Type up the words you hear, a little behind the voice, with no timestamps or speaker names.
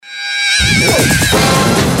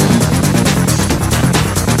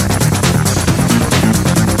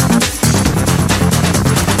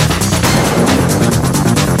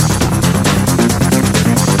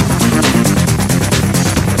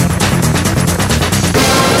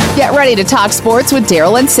Get ready to talk sports with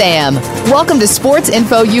Daryl and Sam. Welcome to Sports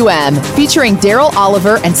Info U.M. featuring Daryl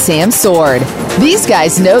Oliver and Sam Sword. These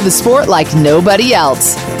guys know the sport like nobody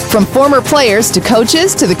else. From former players to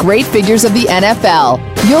coaches to the great figures of the NFL,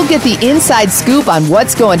 you'll get the inside scoop on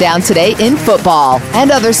what's going down today in football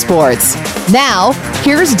and other sports. Now,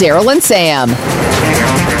 here's Daryl and Sam.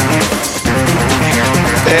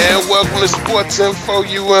 And welcome to Sports Info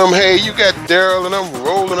U.M. Hey, you got Daryl and I'm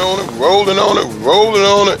rolling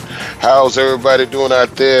on it. How's everybody doing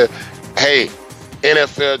out there? Hey,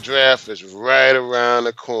 NFL draft is right around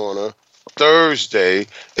the corner. Thursday,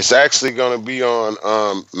 it's actually going to be on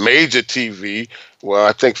major TV. Well,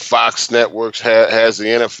 I think Fox Networks has the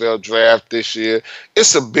NFL draft this year.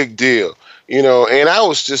 It's a big deal. You know, and I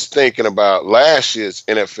was just thinking about last year's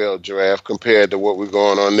NFL draft compared to what we're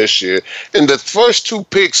going on this year. And the first two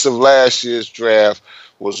picks of last year's draft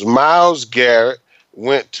was Myles Garrett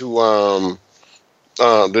went to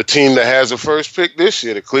the team that has the first pick this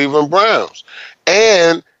year, the Cleveland Browns.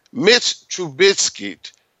 And Mitch Trubisky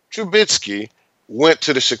went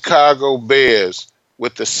to the Chicago Bears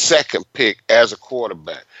with the second pick as a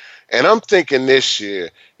quarterback. And I'm thinking this year,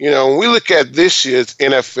 you know, when we look at this year's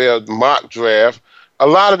NFL mock draft, a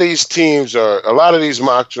lot of these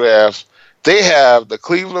mock drafts, they have the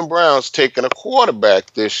Cleveland Browns taking a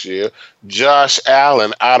quarterback this year, Josh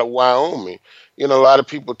Allen out of Wyoming. You know, a lot of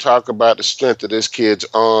people talk about the strength of this kid's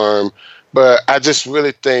arm, but I just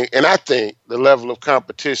really think, and I think the level of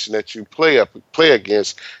competition that you play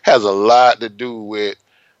against has a lot to do with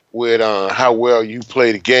how well you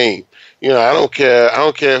play the game. You know, I don't care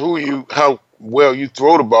how well you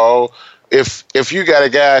throw the ball. If you got a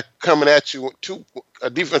guy coming at you, a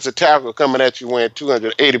defensive tackle coming at you weighing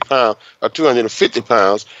 280 pounds or 250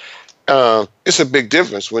 pounds, it's a big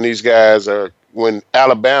difference when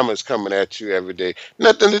Alabama is coming at you every day.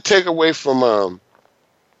 Nothing to take away from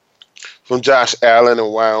Josh Allen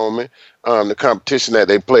and Wyoming, the competition that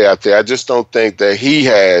they play out there. I just don't think that he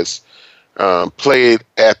has played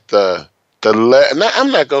at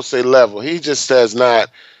I'm not gonna say level. He just has not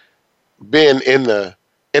been in the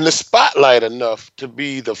spotlight enough to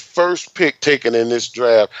be the first pick taken in this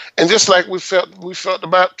draft. And just like we felt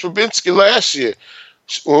about Trubisky last year,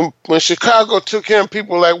 when Chicago took him,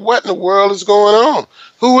 people were like, "What in the world is going on?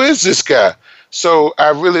 Who is this guy?" So I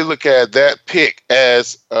really look at that pick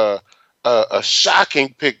as a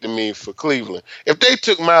shocking pick to me for Cleveland. If they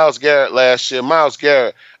took Myles Garrett last year,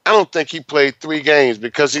 I don't think he played 3 games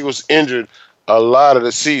because he was injured a lot of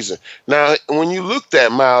the season. Now, when you looked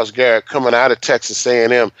at Myles Garrett coming out of Texas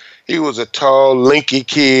A&M, he was a tall, lanky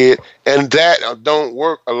kid, and that don't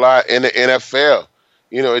work a lot in the NFL.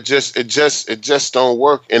 You know, it just don't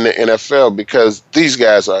work in the NFL because these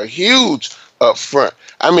guys are huge up front.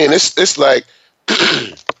 I mean, it's like,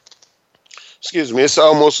 excuse me, it's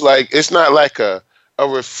almost like, it's not like a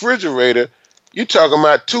refrigerator. You're talking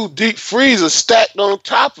about 2 deep freezers stacked on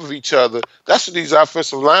top of each other. That's what these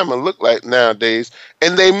offensive linemen look like nowadays.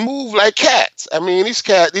 And they move like cats. I mean, these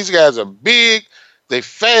guys are big, they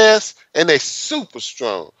fast, and they super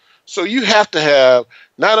strong. So you have to have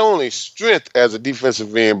not only strength as a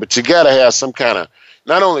defensive end, but you got to have some kind of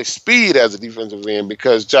not only speed as a defensive end,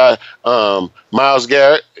 because Myles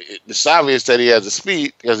Garrett, it's obvious that he has the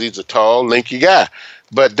speed because he's a tall, lanky guy.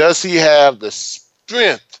 But does he have the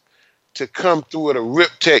strength to come through with a rip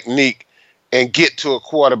technique and get to a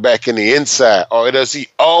quarterback in the inside? Or does he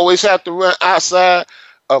always have to run outside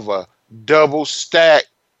of a double stack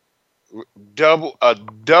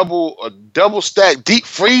deep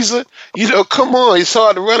freezer? You know, come on. It's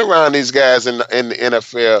hard to run around these guys in the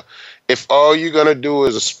NFL if all you're going to do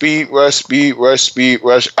is a speed rush,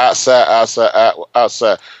 outside.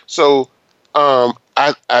 So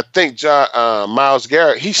I think Myles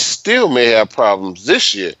Garrett, he still may have problems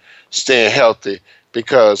this year staying healthy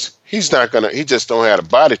because he just don't have a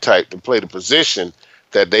body type to play the position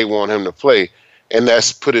that they want him to play, and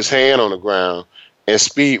that's put his hand on the ground and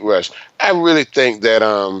speed rush. I really think that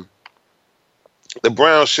the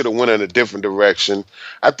Browns should have went in a different direction.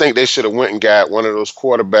 I think they should have went and got one of those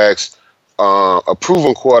quarterbacks, a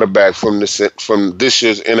proven quarterback from this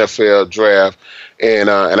year's NFL draft, and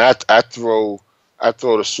I throw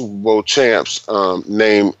the Super Bowl champs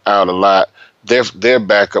name out a lot. Their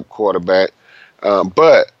backup quarterback,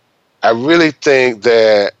 but I really think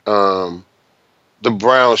that the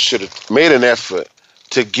Browns should have made an effort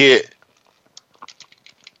to get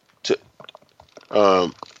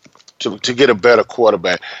a better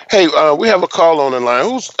quarterback. Hey, we have a call on the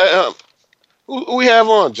line. Who we have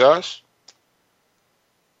on, Josh?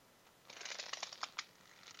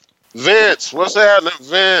 Vince, what's happening,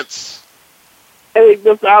 Vince? Hey,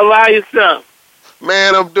 just allow yourself.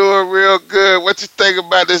 Man, I'm doing real good. What you think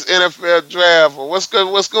about this NFL draft? Or what's good?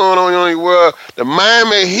 What's going on in the world? The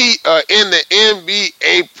Miami Heat are in the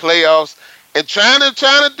NBA playoffs and trying to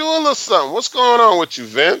do a little something. What's going on with you,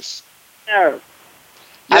 Vince? Yeah.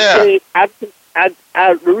 I Yeah. tell you,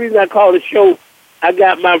 the reason I call the show, I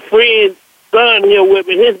got my friend's son here with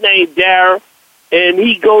me. His name Daryl, and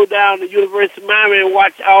he go down to University of Miami and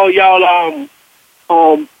watch all y'all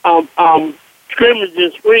scrimmage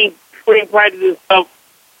and spring practice and stuff.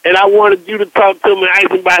 And I wanted you to talk to him and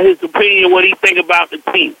ask him about his opinion, what he think about the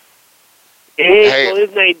team. And Hey, so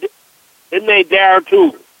his name Daryl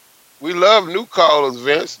too. we love new callers,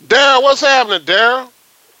 Vince. Daryl, what's happening, Daryl?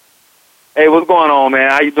 Hey, what's going on, man?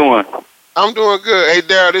 How you doing? I'm doing good. Hey,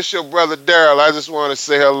 Daryl, this your brother Daryl. I just want to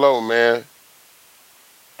say hello, man.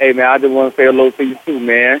 Hey, man, I just want to say hello to you too,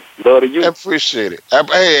 man. Love to you. I appreciate it.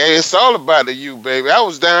 Hey, it's all about the you, baby. I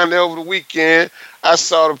was down there over the weekend. I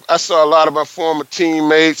saw a lot of my former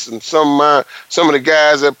teammates and some of the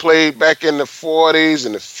guys that played back in the 40s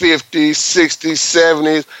and the 50s, 60s,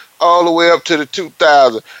 70s, all the way up to the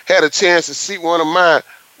 2000s. Had a chance to see one of my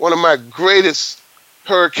greatest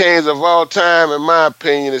Hurricanes of all time, in my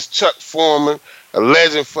opinion, is Chuck Foreman, a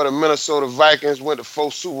legend for the Minnesota Vikings. Went to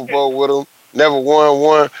 4 Super Bowl with him, never won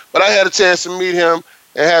one. But I had a chance to meet him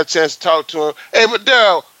and had a chance to talk to him. Hey, but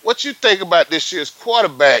Daryl, what you think about this year's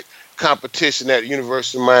quarterback competition at the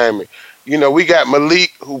University of Miami? You know, we got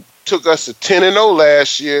Malik, who took us to 10-0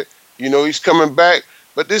 last year. You know, he's coming back.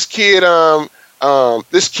 But this kid,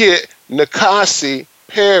 Nakasi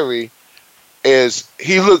Perry,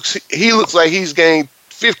 he looks like he's gained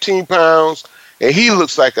 15 pounds, and he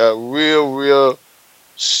looks like a real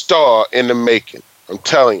star in the making. I'm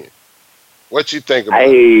telling you. What you think about it?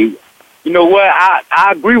 Hey, you know what?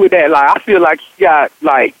 I agree with that. Like, I feel like he got,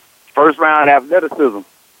 like, first-round athleticism.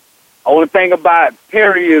 Only thing about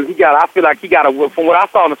Perry is I feel like he got to work, from what I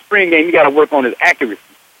saw in the spring game, he got to work on his accuracy.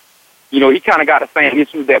 You know, he kind of got the same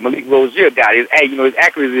issues that Malik Rozier got. His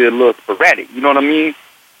accuracy is a little sporadic. You know what I mean?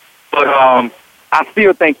 But I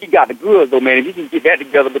still think he got the goods, though, man. If he can get that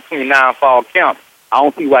together between now and fall camp, I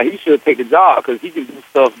don't see why he should take the job, because he can do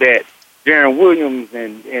stuff that Darren Williams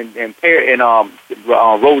and Perry and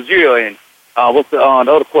Rozier and what's the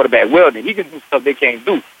other quarterback, Weldon. He can do stuff they can't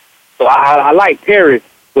do. So I like Perry,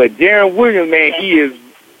 but Darren Williams, man,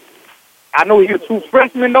 I know he's a true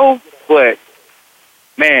freshman though, but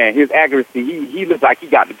man, his accuracy, he looks like he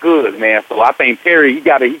got the goods, man. So I think Perry, he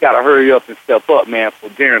gotta hurry up and step up, man, for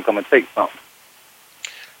Darren come and take something.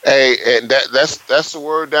 Hey, and that's the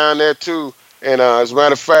word down there too. And as a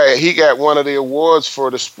matter of fact, he got one of the awards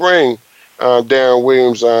for the spring, Darren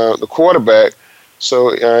Williams, the quarterback.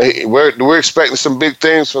 So we're expecting some big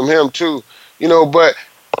things from him too. You know, but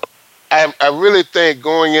I really think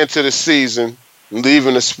going into the season,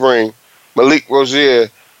 leaving the spring, Malik Rozier,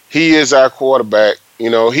 he is our quarterback. You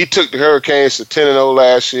know, he took the Hurricanes to 10-0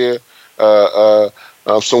 last year.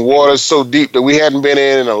 Some waters so deep that we hadn't been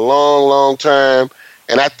in a long time.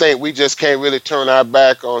 And I think we just can't really turn our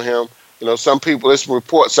back on him. You know, there's some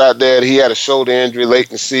reports out there that he had a shoulder injury late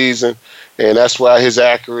in the season, and that's why his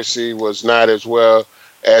accuracy was not as well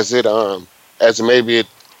as as maybe it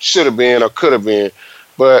should have been or could have been.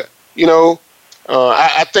 But you know,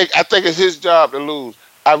 I think it's his job to lose.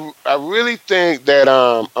 I really think that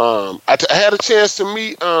I had a chance to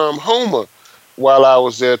meet Homer while I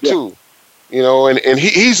was there too. You know, and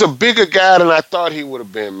he's a bigger guy than I thought he would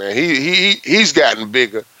have been, man. He's gotten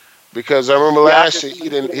bigger, because I remember last year he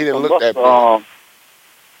didn't look that big.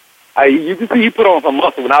 You can see he put on some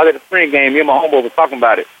muscle. When I was at the spring game, me and my homeboy was talking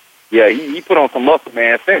about it. Yeah, he put on some muscle,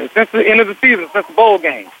 man. Since the end of the season, since the bowl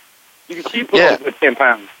game, you can see he put on a good 10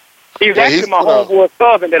 pounds. He's actually my homeboy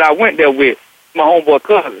cousin that I went there with. My homeboy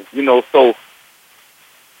cousin, you know, so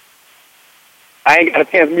I ain't got a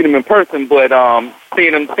chance to meet him in person, but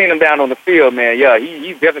seeing him down on the field, man, yeah,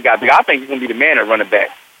 he's definitely got big. I think he's gonna be the man at running back.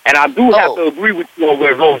 And I do have to agree with you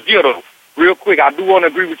with Rozier, though. Real quick, I do want to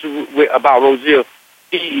agree with you about Rozier.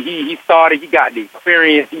 He started. He got the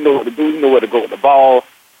experience. He know what to do. He know where to go with the ball.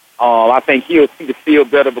 I think he'll see the field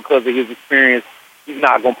better because of his experience. He's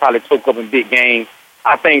not gonna probably choke up in big games.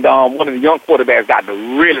 I think one of the young quarterbacks got to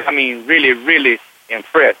really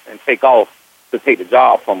impress and take off to take the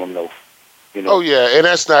job from him, though. You know? Oh, yeah, and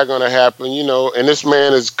that's not going to happen, you know. And this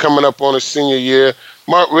man is coming up on his senior year.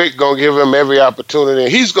 Mark Richt going to give him every opportunity.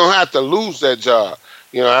 He's going to have to lose that job.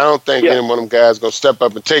 You know, I don't think any one of them guys going to step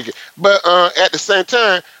up and take it. But at the same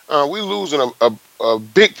time, we're losing a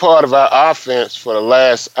big part of our offense for the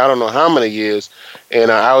last, I don't know how many years.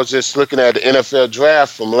 And I was just looking at the NFL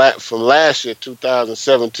draft from last year,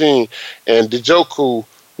 2017, and Njoku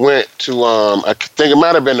went to I think it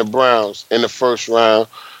might have been the Browns in the first round.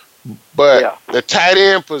 But the tight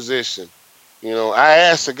end position, I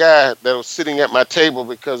asked a guy that was sitting at my table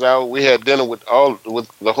because we had dinner with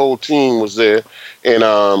the whole team was there,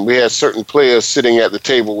 and we had certain players sitting at the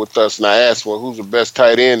table with us. And I asked, well, who's the best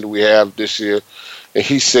tight end we have this year? And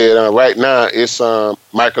he said, right now it's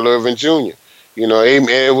Michael Irvin Jr. And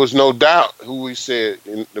it was no doubt who he said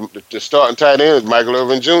the starting tight end is Michael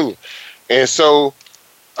Irvin Jr. And so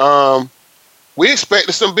we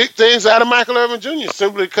expected some big things out of Michael Irvin Jr.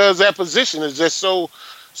 simply because that position is just so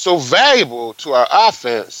valuable to our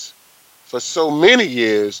offense for so many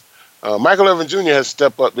years. Michael Irvin Jr. has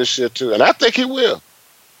stepped up this year too, and I think he will.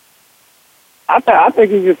 I think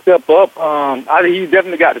he can step up. I think he's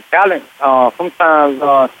definitely got the talent. Sometimes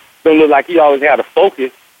don't look like he always had a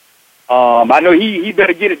focus. I know he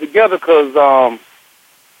better get it together because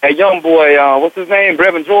that young boy, what's his name,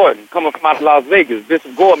 Brevin Jordan, coming from out of Las Vegas,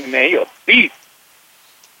 Bishop Gordon, man, he a beast.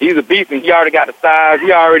 He's a beast, and he already got the size.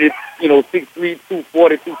 He already, 6'3",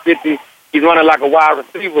 240, 250. He's running like a wide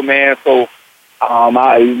receiver, man. So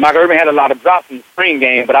Michael Irvin had a lot of drops in the spring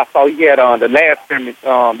game, but I saw he had the last scrimmage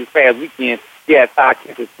this past weekend. He had 5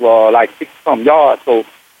 catches for like 60-some yards. So,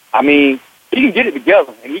 I mean, he can get it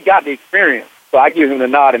together, and he got the experience. So I give him the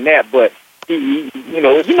nod in that. But you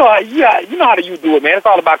know how you do it, man. It's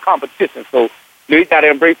all about competition. So you got to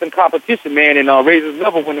embrace some competition, man, and raise his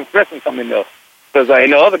level when the freshmen come in there. Because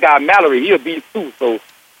and the other guy, Mallory, he'll be too. So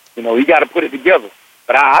he got to put it together.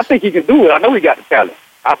 But I think he can do it. I know he got the talent.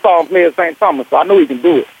 I saw him play at St. Thomas, so I know he can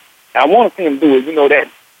do it. And I want to see him do it.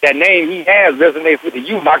 That name he has resonates with the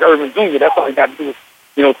youth, Michael Irvin Jr. That's all he got to do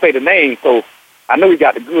is, say the name. So I know he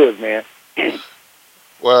got the goods, man.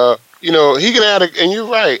 Well, he can add and you're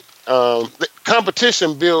right. The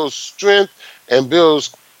competition builds strength and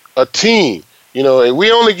builds a team.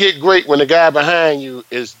 We only get great when the guy behind you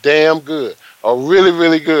is damn good or really,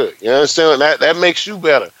 really good. You understand? That makes you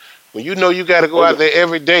better. When you got to go out there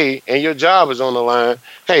every day and your job is on the line,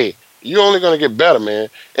 hey, you're only going to get better, man.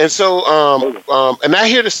 And so, and I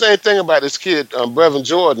hear the same thing about this kid, Brevin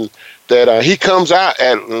Jordan, that he comes out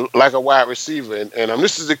at like a wide receiver. And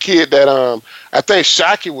this is a kid that I think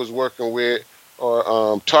Shockey was working with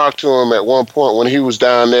or talked to him at one point when he was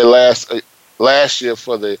down there last year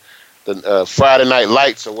for the Friday Night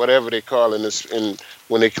Lights or whatever they call it,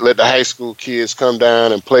 when they let the high school kids come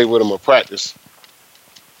down and play with them or practice.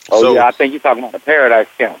 Yeah, I think you're talking about the Paradise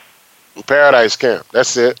Camp. Paradise Camp,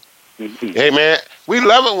 that's it. Mm-hmm. Hey, man, we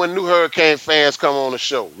love it when New Hurricane fans come on the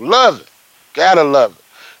show. Love it. Gotta love it.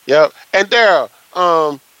 Yep. And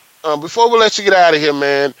Daryl, before we let you get out of here,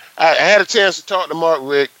 man, I had a chance to talk to Mark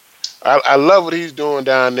Richt. I love what he's doing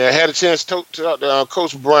down there. I had a chance to talk to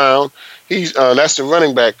Coach Brown. He's that's the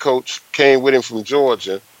running back coach, came with him from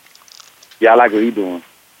Georgia. Yeah, I like what he's doing.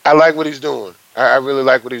 I like what he's doing. I really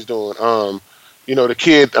like what he's doing. The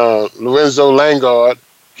kid, Lorenzo Langard,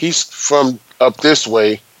 he's from up this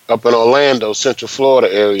way, up in Orlando, Central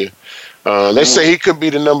Florida area. They say he could be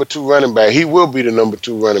the number 2 running back. He will be the number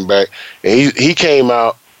 2 running back. And he came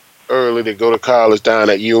out early to go to college down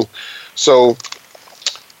at U. So,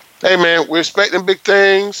 hey, man, we're expecting big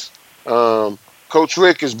things. Coach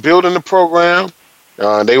Rick is building the program.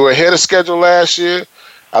 They were ahead of schedule last year.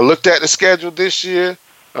 I looked at the schedule this year.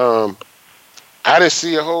 I didn't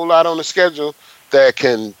see a whole lot on the schedule that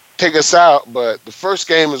can take us out, but the first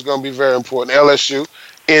game is going to be very important. LSU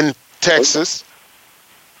in Texas.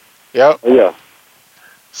 Yep. Yeah.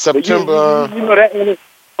 September. That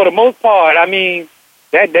for the most part, I mean,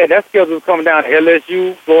 that schedule is coming down to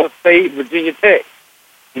LSU, Florida State, Virginia Tech.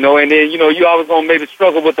 And then, you always going to maybe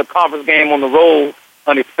struggle with the conference game on the road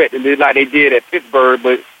unexpectedly like they did at Pittsburgh,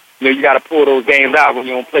 but, you got to pull those games out when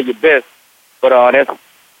you don't play your best. But I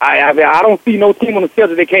don't see no team on the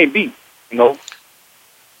schedule they can't beat,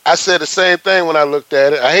 I said the same thing when I looked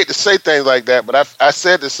at it. I hate to say things like that, but I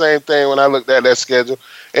said the same thing when I looked at that schedule.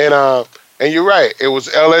 And you're right. It was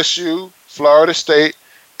LSU, Florida State,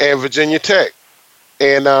 and Virginia Tech.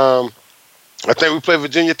 And I think we play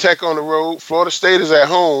Virginia Tech on the road. Florida State is at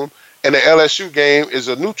home, and the LSU game is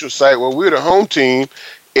a neutral site where we're the home team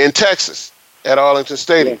in Texas at Arlington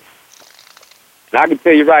Stadium. And I can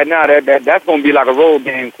tell you right now that's going to be like a road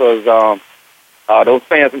game because those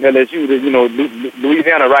fans from LSU,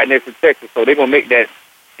 Louisiana right next to Texas, so they're going to make that.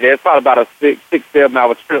 It's probably about a 6-7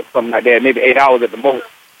 hour trip, something like that, maybe 8 hours at the most.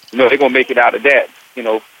 They're going to make it out of that,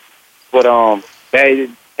 But,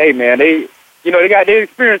 hey, man, they got their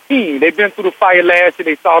experienced team. They've been through the fire last year.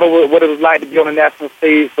 They saw what it was like to be on the national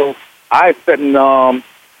stage. So I expect them,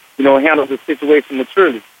 handle the situation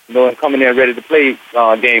maturely, and coming in ready to play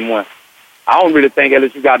game 1. I don't really think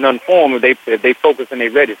LSU got nothing for them if they focus and they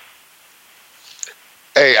ready.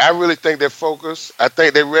 Hey, I really think they're focused. I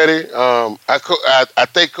think they're ready. I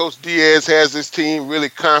think Coach Diaz has his team really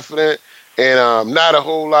confident, and not a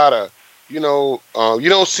whole lot of, you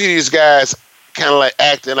don't see these guys kind of like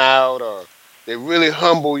acting out, or they're really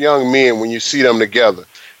humble young men when you see them together.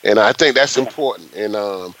 And I think that's important. And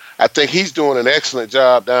I think he's doing an excellent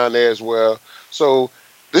job down there as well. So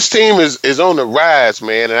this team is on the rise,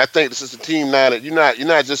 man, and I think this is a team now that you're not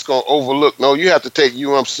just gonna overlook. No, you have to take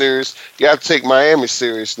serious. You have to take Miami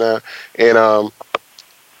serious now, and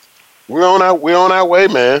we're on our way,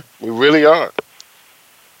 man. We really are.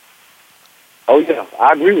 Oh yeah,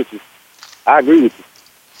 I agree with you.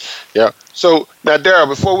 Yeah. So now, Darryl,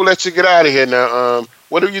 before we let you get out of here, now,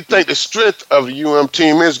 what do you think the strength of the UM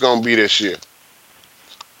team is gonna be this year?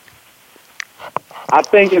 I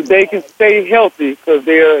think if they can stay healthy, because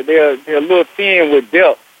they're a little thin with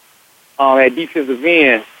depth at defensive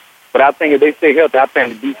end. But I think if they stay healthy, I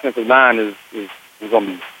think the defensive line is going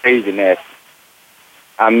to be crazy nasty.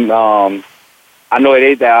 I know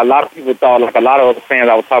that a lot of people thought, like a lot of other fans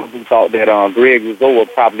I was talking to, thought that Greg Rousseau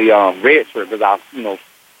would probably redshirt because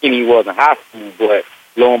Kenny was in high school. But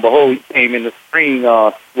lo and behold, he came in the spring,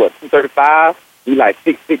 235? He like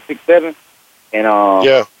 6'6", 6'7", and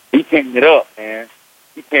he picked it up, man.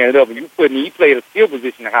 He picked it up, and he played a skill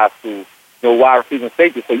position in high school, wide receiver and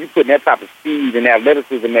safety. So you putting that type of speed and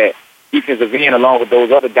athleticism at defensive end along with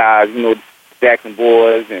those other guys, Jackson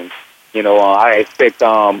boys, and I expect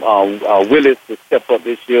Willis to step up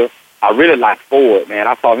this year. I really like Ford, man.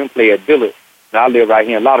 I saw him play at Dillard. I live right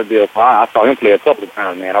here in Lauderdale, so I saw him play a couple of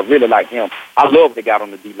times, man. I really like him. I love what they got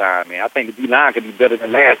on the D-line, man. I think the D-line could be better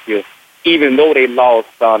than last year, even though they lost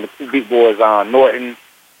the two big boys, Norton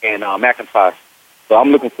and McIntosh. So I'm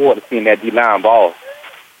looking forward to seeing that D-line ball.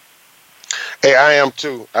 Hey, I am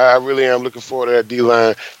too. I really am looking forward to that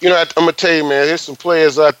D-line. I'm going to tell you, man, there's some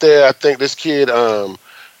players out there. I think this kid,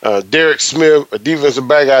 Derek Smith, a defensive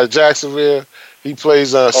back out of Jacksonville, he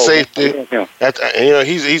plays safety.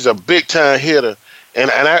 He's a big-time hitter. And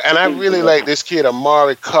I really like this kid,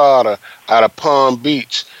 Amari Carter, out of Palm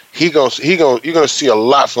Beach. You're gonna see a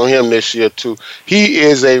lot from him this year too. He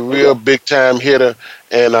is a real big time hitter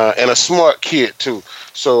and a smart kid too.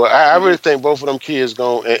 So I really think both of them kids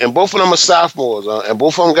and both of them are sophomores, and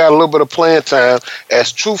both of them got a little bit of playing time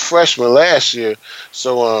as true freshmen last year.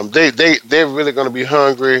 So they're really gonna be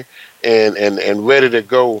hungry and ready to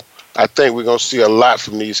go. I think we're gonna see a lot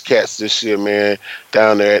from these cats this year, man,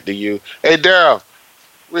 down there at the U. Hey, Darryl,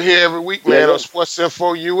 we're here every week, man, on Sports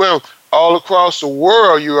Info U.M. All across the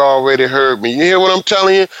world, you already heard me. You hear what I'm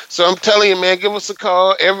telling you? So I'm telling you, man, give us a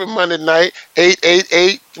call every Monday night,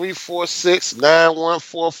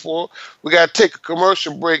 888-346-9144. We got to take a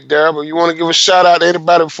commercial break, Darryl, but you want to give a shout-out to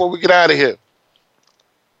anybody before we get out of here?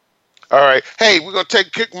 All right. Hey, we're going to take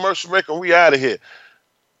a quick commercial break, and we out of here.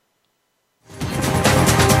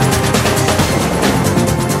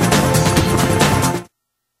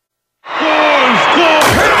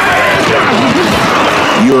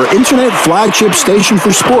 Your internet flagship station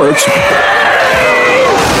for sports.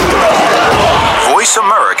 Voice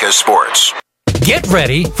America Sports. Get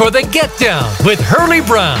ready for the Get Down with Hurley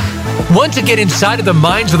Brown. Want to get inside of the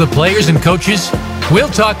minds of the players and coaches? We'll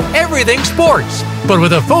talk everything sports, but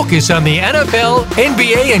with a focus on the NFL,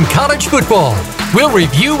 NBA, and college football. We'll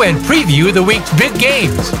review and preview the week's big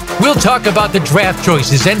games. We'll talk about the draft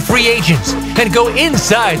choices and free agents and go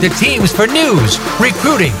inside the teams for news,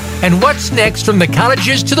 recruiting, and what's next from the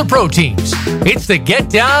colleges to the pro teams. It's the Get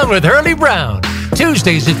Down with Hurley Brown.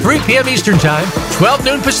 Tuesdays at 3 p.m. Eastern Time, 12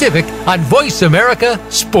 noon Pacific on Voice America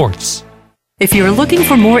Sports. If you're looking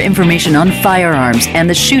for more information on firearms and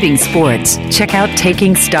the shooting sports, check out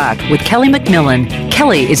Taking Stock with Kelly McMillan.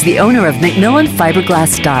 Kelly is the owner of McMillan Fiberglass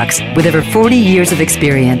Stocks with over 40 years of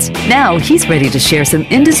experience. Now he's ready to share some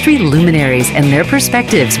industry luminaries and their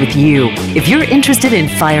perspectives with you. If you're interested in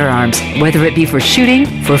firearms, whether it be for shooting,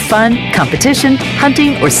 for fun, competition,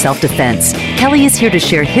 hunting, or self-defense, Kelly is here to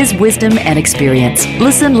share his wisdom and experience.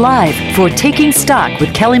 Listen live for Taking Stock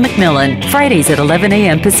with Kelly McMillan, Fridays at 11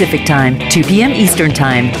 a.m. Pacific Time, 2 p.m. Eastern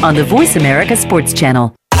Time on the Voice America Sports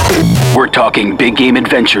Channel. We're talking big game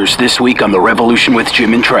adventures this week on The Revolution with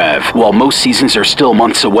Jim and Trav. While most seasons are still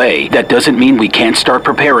months away, that doesn't mean we can't start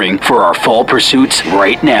preparing for our fall pursuits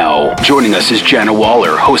right now. Joining us is Jana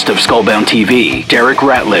Waller, host of Skullbound TV, Derek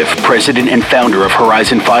Ratliff, president and founder of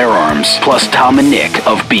Horizon Firearms, plus Tom and Nick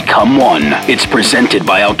of Become One. It's presented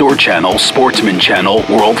by Outdoor Channel, Sportsman Channel,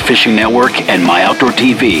 World Fishing Network, and My Outdoor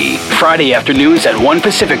TV. Friday afternoons at 1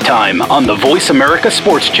 Pacific Time on the Voice America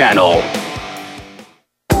Sports Channel.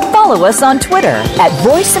 follow us on Twitter at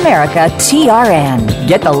VoiceAmericaTRN.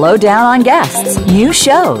 Get the lowdown on guests, new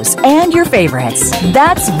shows, and your favorites.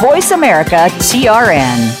 That's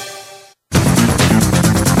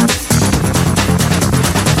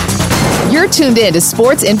VoiceAmericaTRN. You're tuned in to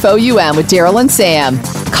Sports Info UM with Daryl and Sam.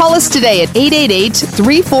 Call us today at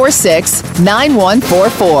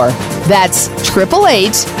 888-346-9144. That's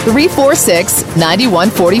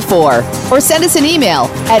 888-346-9144. Or send us an email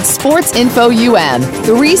at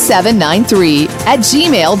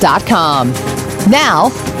sportsinfoum3793@gmail.com. Now,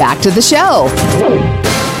 back to the show.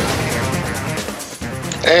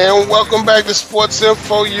 And welcome back to Sports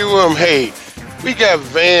Info UM. Hey, we got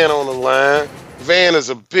Van on the line. Van is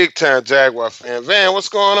a big-time Jaguar fan. Van, what's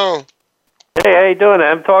going on? Hey, how you doing? I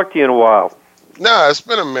haven't talked to you in a while. Nah, it's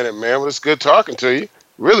been a minute, man, but it's good talking to you.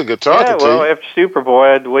 Really good talking to you. Yeah, well, after Super Bowl, I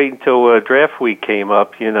had to wait until draft week came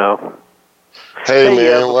up, you know. Hey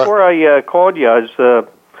man. Before I called you, I was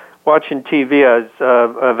watching TV. I've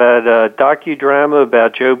had a docudrama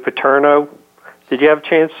about Joe Paterno. Did you have a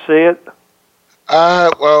chance to see it?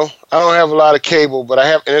 Well, I don't have a lot of cable, but I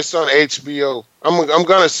have, and it's on HBO. I'm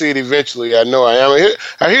gonna see it eventually. I know I am.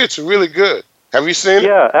 I hear it's really good. Have you seen it?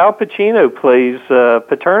 Yeah, Al Pacino plays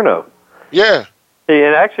Paterno. Yeah.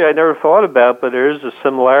 And actually, I never thought about it, but there is a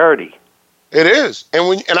similarity. It is,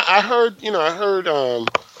 and I heard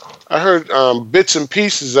bits and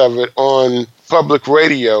pieces of it on public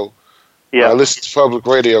radio. Yeah, I listen to public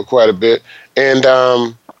radio quite a bit, and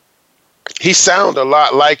he sounds a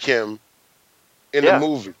lot like him in the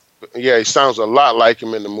movie. Yeah, he sounds a lot like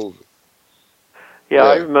him in the movie. Yeah,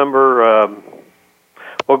 I remember.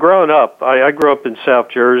 Well, growing up, I grew up in South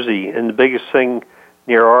Jersey, and the biggest thing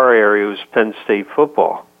near our area was Penn State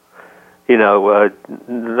football. You know,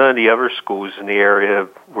 none of the other schools in the area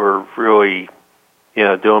were really,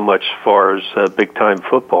 doing much as far as big-time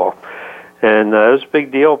football. And it was a big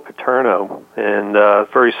deal, Paterno, and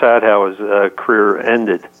very sad how his career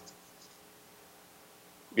ended.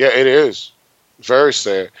 Yeah, it is. Very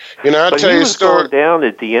sad. I'll tell you a story. He was going down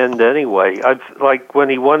at the end anyway. Like when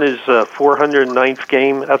he won his 409th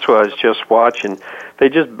game, that's what I was just watching. They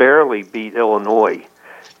just barely beat Illinois.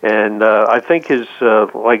 And I think his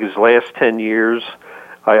last 10 years,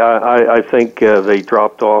 I think they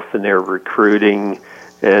dropped off in their recruiting,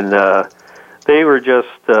 and they were just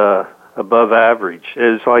above average. It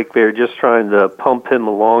was like they were just trying to pump him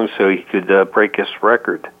along so he could break his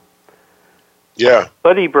record. Yeah.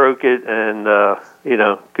 But he broke it, and,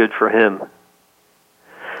 good for him.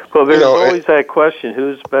 Well, there's always that question,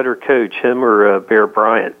 who's a better coach, him or Bear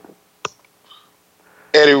Bryant?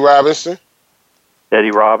 Eddie Robinson.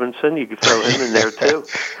 Eddie Robinson, you could throw him in there, too.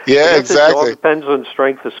 Yeah, exactly. It all depends on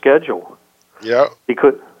strength of schedule. Yeah.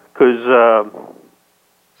 Because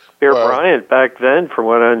Bear Bryant, back then, from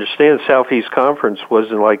what I understand, Southeast Conference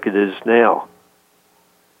wasn't like it is now.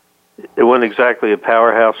 It wasn't exactly a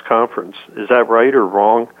powerhouse conference. Is that right or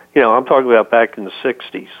wrong? I'm talking about back in the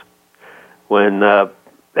 60s when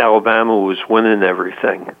Alabama was winning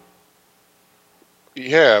everything.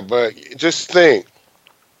 Yeah, but just think,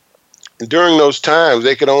 during those times,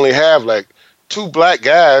 they could only have like 2 black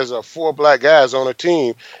guys or 4 black guys on a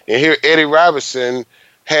team. And here Eddie Robinson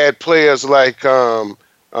had players like Doug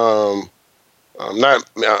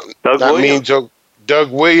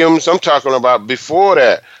Williams. I'm talking about before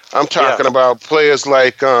that. I'm talking about players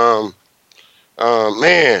like, who's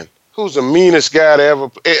the meanest guy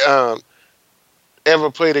to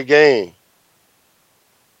ever played a game?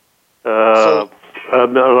 Like a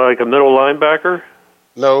middle linebacker?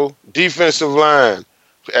 No, defensive line.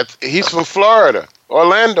 He's from Florida,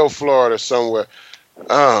 Orlando, Florida, somewhere.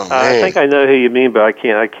 Oh man! I think I know who you mean, but I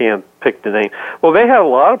can't pick the name. Well, they had a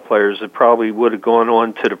lot of players that probably would have gone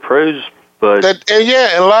on to the pros. But and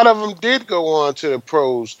a lot of them did go on to the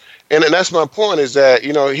pros, and that's my point. Is that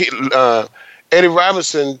Eddie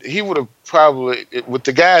Robinson, he would have probably, with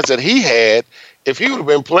the guys that he had, if he would have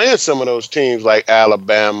been playing some of those teams like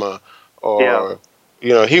Alabama, or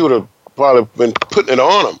he would have probably been putting it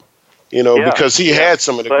on them, because he had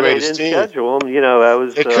some of the greatest teams. But they didn't schedule him. That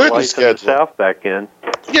was they couldn't life schedule in the South back then.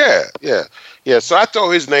 Yeah. So I throw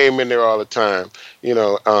his name in there all the time.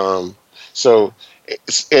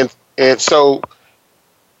 And so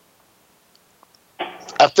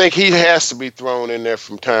I think he has to be thrown in there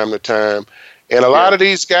from time to time. And a lot of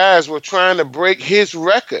these guys were trying to break his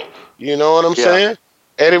record. You know what I'm saying?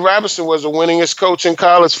 Eddie Robinson was the winningest coach in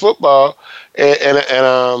college football.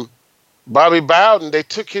 And Bobby Bowden, they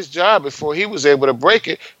took his job before he was able to break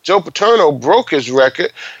it. Joe Paterno broke his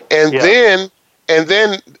record. And then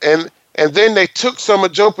they took some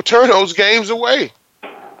of Joe Paterno's games away.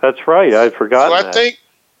 That's right. I'd forgotten that.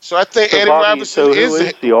 So I think Eddie Robinson who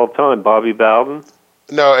is the all-time Bobby Bowden?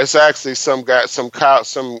 No, it's actually some guy, some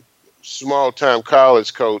small-time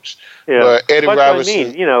college coach. Yeah, but Eddie Robinson. I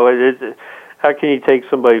mean, you know, how can you take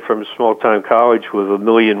somebody from small-time college with 1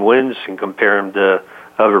 million wins and compare him to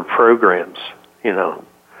other programs? You know.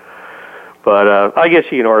 But I guess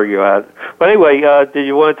you can argue that. But anyway, did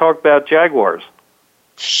you want to talk about Jaguars?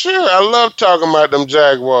 Sure, I love talking about them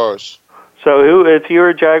Jaguars. So, if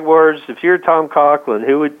you're Jaguars, if you're Tom Coughlin,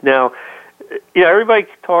 who would now? Yeah, everybody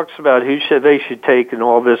talks about who they should take and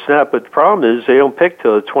all this and that, but the problem is they don't pick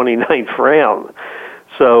till the 29th round.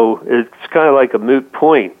 So it's kind of like a moot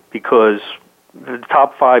point because the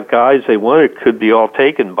top 5 guys they wanted could be all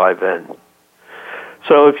taken by then.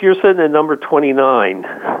 So if you're sitting at number 29,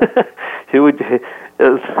 who would?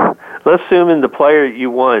 Let's assume the player you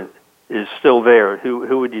want is still there.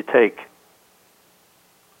 Who would you take?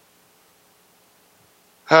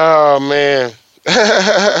 Oh man,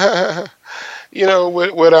 you know,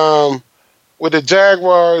 with the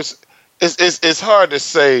Jaguars, it's hard to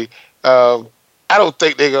say. I don't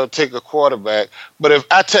think they're gonna take a quarterback. But if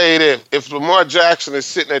I tell you that if Lamar Jackson is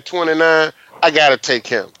sitting at 29, I gotta take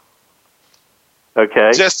him.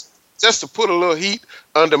 Okay. Just to put a little heat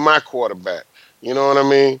under my quarterback. You know what I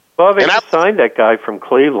mean? Well, they signed that guy from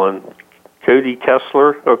Cleveland, Cody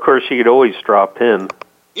Kessler. Of course, you could always drop him.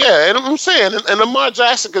 Yeah, and I'm saying, and Lamar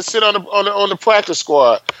Jackson could sit on the practice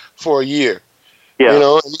squad for a year. Yeah. You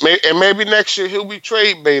know, and maybe next year he'll be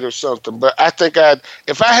trade bait or something. But I think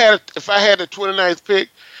if I had the 29th pick,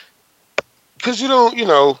 because he's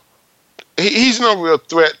no real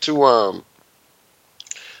threat to our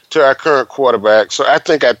current quarterback. So I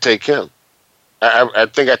think I'd take him. I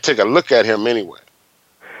think I'd take a look at him anyway.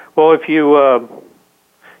 Well, if you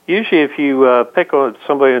usually if you pick on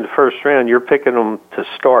somebody in the first round, you're picking them to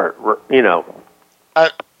start. You know,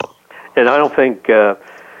 and I don't think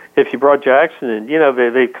if you brought Jackson in, you know,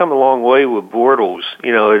 they've come a long way with Bortles.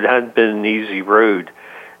 You know, it hadn't been an easy road,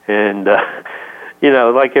 and you know,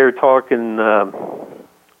 like they were talking.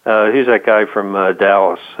 Who's that guy from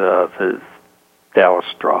Dallas? Dallas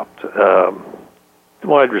dropped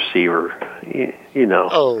wide receiver. You know.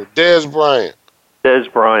 Oh, Dez Bryant.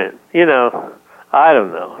 Dez Bryant. You know, I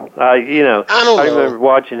don't know. I remember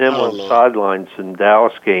watching him on the sidelines in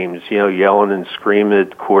Dallas games. You know, yelling and screaming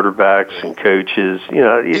at quarterbacks and coaches. You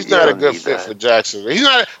know, he's not a good fit for Jacksonville. He's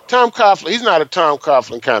not Tom Coughlin. He's not a Tom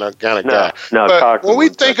Coughlin kind of guy. No, but when we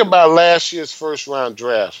think about last year's first round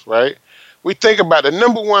draft, right? We think about the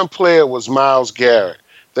number 1 player was Myles Garrett.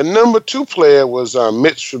 The number 2 player was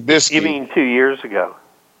Mitch Trubisky. You mean 2 years ago?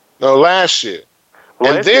 No, last year.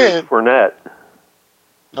 Well, and then Fournette.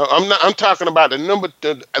 No, I'm talking about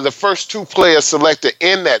the first 2 players selected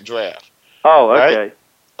in that draft. Oh, okay. Right?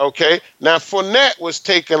 Okay. Now Fournette was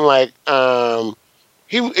taken like I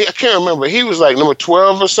can't remember. He was like number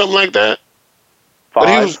 12 or something like that. 5. But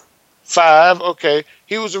he was 5. Okay.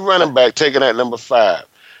 He was a running back taken at number 5.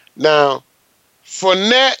 Now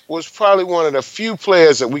Fournette was probably one of the few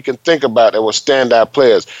players that we can think about that were standout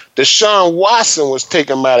players. Deshaun Watson was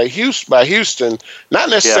taken by Houston, not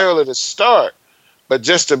necessarily to start, but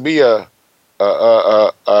just to be a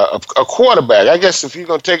quarterback. I guess if you're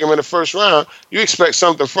going to take him in the first round, you expect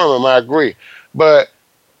something from him. I agree, but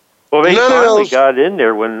they finally got in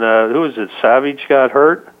there when who was it? Savage got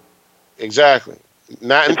hurt. Exactly.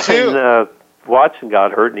 Not until Watson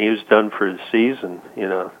got hurt and he was done for the season. You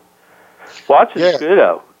know. Watson's good,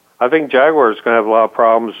 though. I think Jaguars are going to have a lot of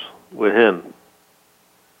problems with him.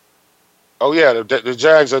 Oh yeah, the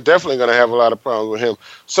Jags are definitely going to have a lot of problems with him.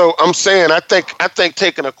 So I'm saying I think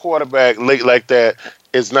taking a quarterback late like that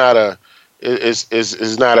is not a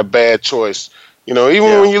bad choice. You know,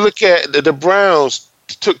 even when you look at the Browns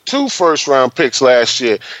took 2 first-round picks last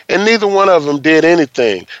year, and neither one of them did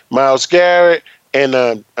anything. Myles Garrett and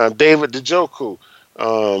David Njoku.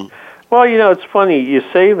 Well, you know, it's funny you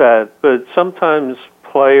say that, but sometimes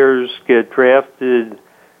players get drafted,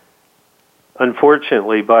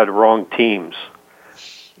 unfortunately, by the wrong teams.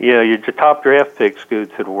 You know, your top draft picks go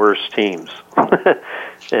to the worst teams.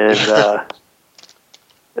 And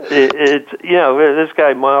you know, this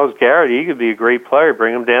guy, Myles Garrett, he could be a great player.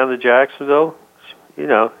 Bring him down to Jacksonville. You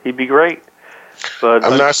know, he'd be great. But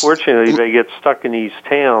unfortunately, they get stuck in these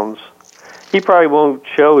towns. He probably won't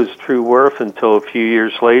show his true worth until a few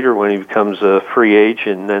years later when he becomes a free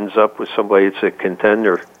agent and ends up with somebody that's a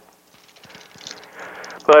contender.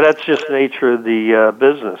 But that's just the nature of the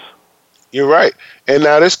business. You're right. And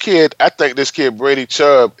now this kid, I think this kid, Brady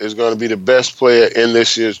Chubb, is going to be the best player in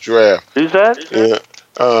this year's draft. Who's that? Yeah.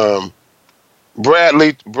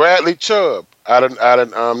 Bradley Chubb out of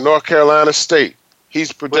North Carolina State.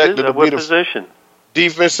 He's projected to be what position?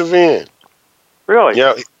 defensive end. Really?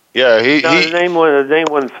 Yeah, yeah. The name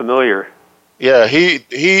wasn't familiar. Yeah, he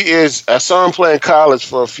is. I saw him play in college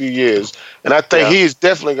for a few years, and I think he's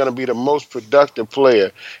definitely going to be the most productive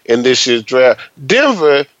player in this year's draft.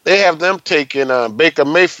 Denver, they have them taking Baker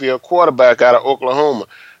Mayfield, quarterback out of Oklahoma.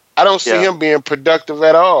 I don't see him being productive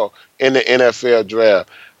at all in the NFL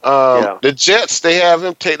draft. The Jets, they have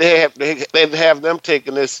them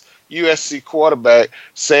taking this USC quarterback,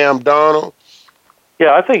 Sam Darnold.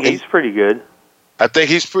 Yeah, I think he's pretty good. I think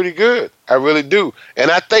he's pretty good. I really do.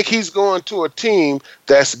 And I think he's going to a team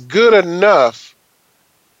that's good enough.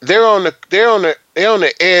 They're on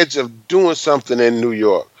the edge of doing something in New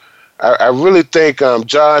York. I really think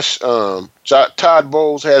Todd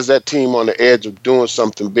Bowles has that team on the edge of doing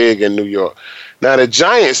something big in New York. Now the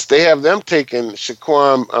Giants, they have them taking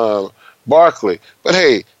Saquon Barkley. But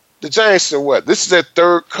hey, the Giants are what? This is their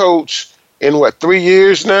third coach in 3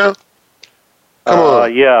 years now? Come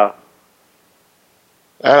on. Yeah.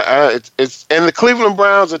 It's and the Cleveland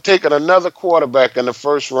Browns are taking another quarterback in the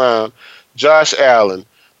first round, Josh Allen.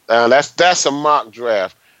 That's a mock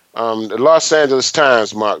draft. The Los Angeles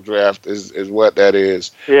Times mock draft is what that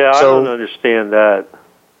is. Yeah, I don't understand that.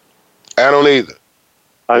 I don't either.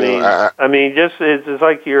 I mean, it's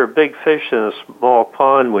like you're a big fish in a small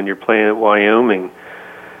pond when you're playing at Wyoming.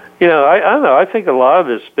 I don't know. I think a lot of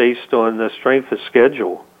it's based on the strength of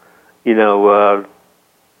schedule.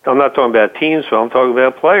 I'm not talking about teams, but I'm talking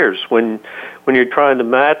about players. When you're trying to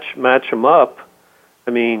match them up, I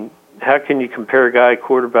mean, how can you compare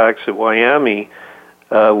quarterbacks at Wyoming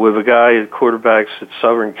with a guy at quarterbacks at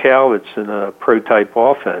Southern Cal that's in a pro-type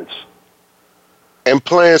offense? And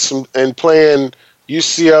playing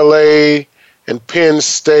UCLA and Penn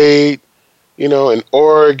State, and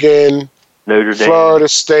Oregon, Notre Dame, Florida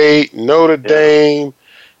State, Notre Dame,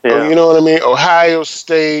 you know what I mean? Ohio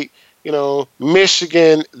State.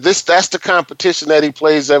 Michigan. That's the competition that he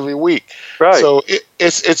plays every week. Right. So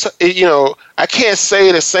it's I can't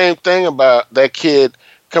say the same thing about that kid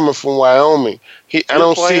coming from Wyoming. I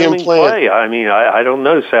don't see him playing. I mean, I don't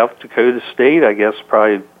know. South Dakota State, I guess,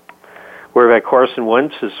 probably where that Carson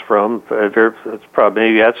Wentz is from. That's probably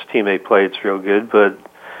maybe that's the team they play. It's real good, but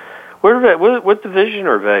what division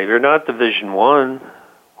are they? They're not Division I.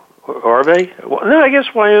 Are they? Well, no, I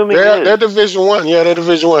guess Wyoming is. They're Division I. Yeah, they're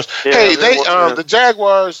Division I. Yeah, hey, the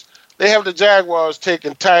Jaguars. They have the Jaguars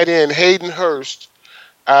taking tight end Hayden Hurst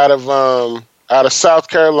out of South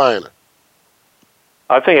Carolina.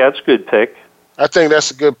 I think that's a good pick. I think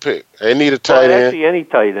that's a good pick. They need a tight end. Actually, any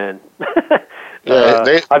tight end.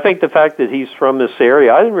 Yeah, I think the fact that he's from this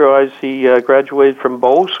area, I didn't realize he graduated from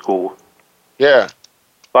Bowl School. Yeah.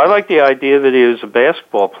 But I like the idea that he was a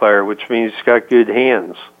basketball player, which means he's got good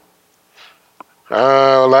hands.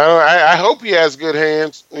 I hope he has good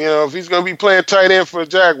hands. If he's going to be playing tight end for the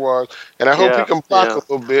Jaguars, and I hope he can block a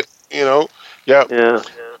little bit. Yeah.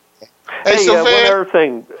 Hey, so one other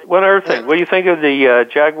thing. What do you think of the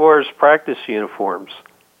Jaguars practice uniforms?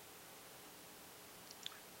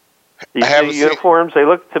 These new uniforms, they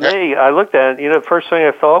look to me. I looked at it. The first thing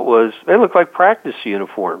I thought was they look like practice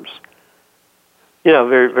uniforms.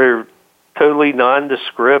 They're totally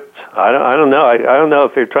nondescript. I don't know. I don't know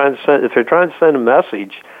if they're trying to send a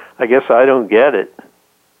message. I guess I don't get it.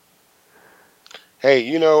 Hey,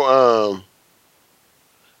 the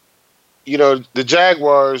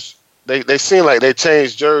Jaguars. They seem like they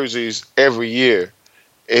change jerseys every year,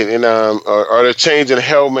 and or they're changing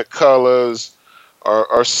helmet colors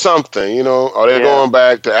or something. Or they're going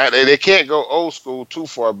back to. They can't go old school too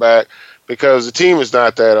far back because the team is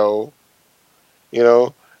not that old.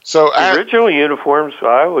 So the original uniforms,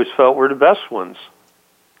 I always felt were the best ones.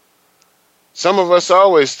 Some of us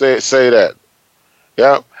always say that.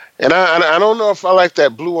 Yeah. And I don't know if I like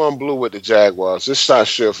that blue on blue with the Jaguars. Just not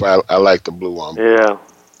sure if I like the blue on blue.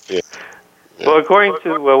 Yeah. Well, according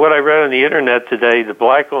to what I read on the internet today, the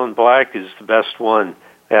black on black is the best one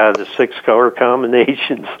out of the 6 color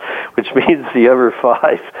combinations, which means the other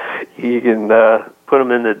 5, you can put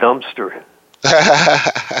them in the dumpster.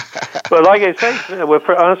 But like I say,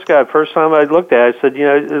 honest God, first time I looked at it, I said,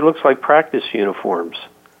 it looks like practice uniforms.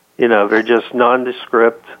 They're just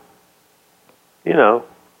nondescript, uniforms.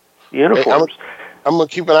 Hey, I'm going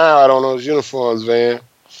to keep an eye out on those uniforms, Van.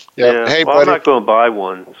 Yeah. Hey, well, buddy. I'm not going to buy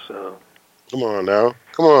one, so. Come on now.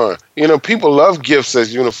 Come on. People love gifts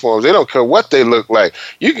as uniforms. They don't care what they look like.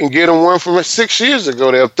 You can get them one from 6 years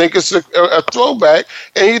ago. They'll think it's a throwback,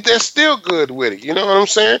 and they're still good with it. You know what I'm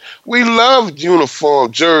saying? We love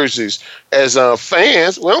uniform jerseys as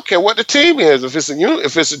fans. We don't care what the team is. If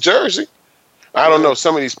it's a jersey, I don't know.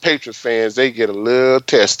 Some of these Patriot fans, they get a little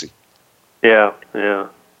testy. Yeah.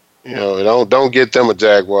 You know, don't get them a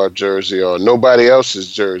Jaguar jersey or nobody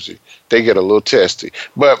else's jersey. They get a little testy.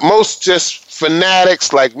 But most just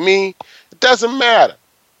fanatics like me, it doesn't matter.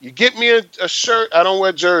 You get me a shirt, I don't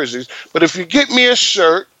wear jerseys, but if you get me a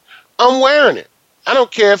shirt, I'm wearing it. I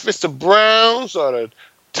don't care if it's the Browns or the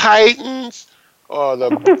Titans or the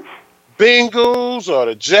Bengals or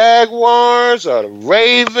the Jaguars or the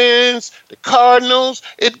Ravens, the Cardinals.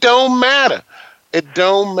 It don't matter. It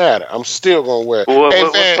don't matter. I'm still gonna wear it.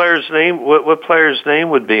 What player's name? What player's name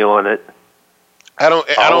would be on it? I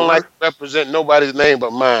don't like to represent nobody's name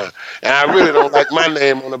but mine, and I really don't like my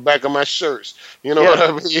name on the back of my shirts. You know what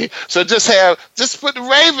I mean? So just put the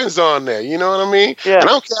Ravens on there. You know what I mean? Yeah. And I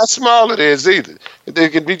don't care how small it is either.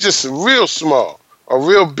 It could be just real small or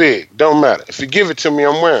real big. Don't matter. If you give it to me,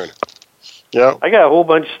 I'm wearing it. Yeah. I got a whole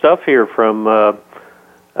bunch of stuff here from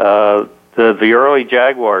the early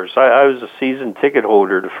Jaguars. I was a season ticket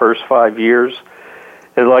holder the first 5 years.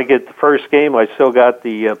 And like at the first game, I still got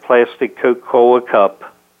the plastic Coca-Cola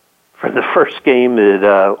cup for the first game at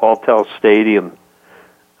Alltel Stadium.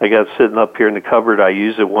 I got sitting up here in the cupboard. I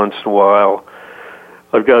use it once in a while.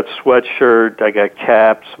 I've got sweatshirt. I got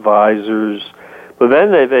caps, visors. But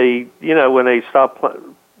then they when they stopped,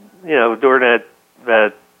 during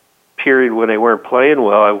that period when they weren't playing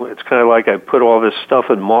well, it's kind of like I put all this stuff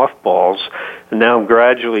in mothballs, and now I'm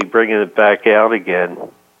gradually bringing it back out again.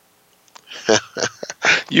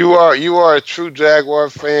 You are a true Jaguar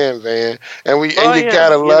fan, man, and you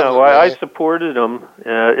gotta love it. I supported them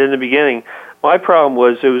in the beginning. My problem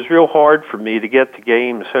was it was real hard for me to get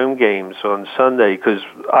to home games on Sunday, because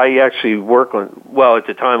I actually at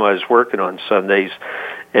the time I was working on Sundays,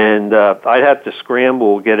 and I'd have to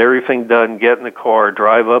scramble, get everything done, get in the car,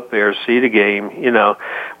 drive up there, see the game,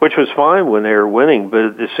 which was fine when they were winning,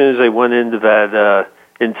 but as soon as they went into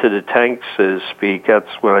the tank, so to speak,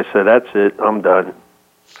 that's when I said, that's it, I'm done.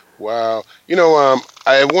 Wow.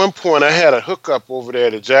 At one point I had a hookup over there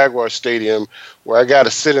at the Jaguar Stadium where I got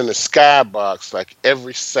to sit in the skybox like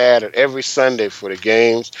every Sunday for the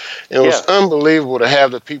games. And it was unbelievable to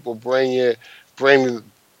have the people bring you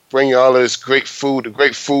all of this great food. The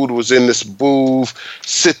great food was in this booth.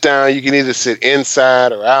 Sit down. You can either sit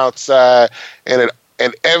inside or outside. And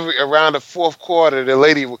around the fourth quarter, the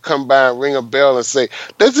lady would come by and ring a bell and say,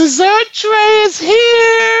 "The dessert tray is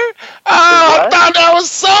here." Oh, I thought that was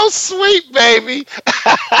so sweet, baby.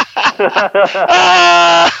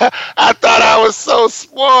 I thought I was so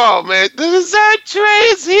spoiled, man. The dessert tray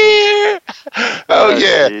is here. Oh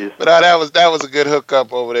yeah, geez. But that was a good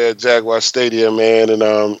hookup over there at Jaguar Stadium, man. And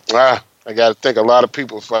I got to thank a lot of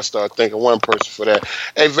people if I start thanking one person for that.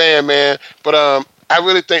 Hey, Van, man, but I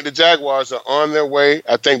really think the Jaguars are on their way.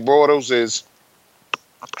 I think Bortles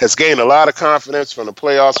has gained a lot of confidence from the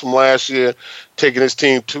playoffs from last year, taking his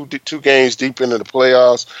team two games deep into the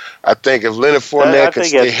playoffs. I think if Leonard Fournette can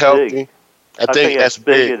stay healthy, I think that's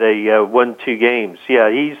big. They won 2 games. Yeah,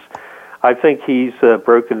 I think he's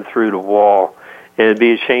broken through the wall, and it'd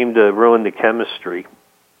be a shame to ruin the chemistry.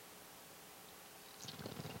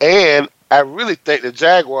 And I really think the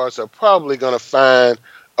Jaguars are probably going to find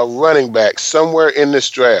a running back somewhere in this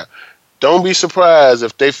draft. Don't be surprised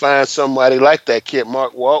if they find somebody like that kid,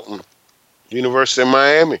 Mark Walton, University of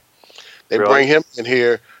Miami. They bring him in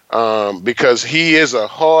here because he is a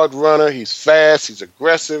hard runner. He's fast. He's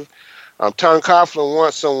aggressive. Tom Coughlin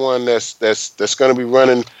wants someone that's going to be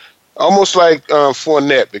running almost like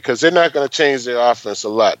Fournette, because they're not going to change their offense a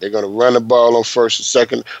lot. They're going to run the ball on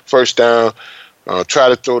first down, try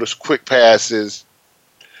to throw those quick passes.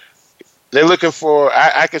 They're looking for.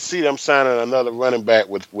 I could see them signing another running back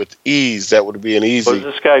with ease. That would be an easy. Was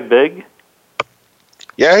this guy big?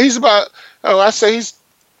 Yeah, he's about. I say he's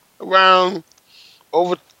around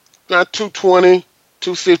over 220,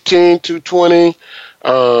 215, 220.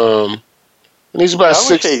 And he's about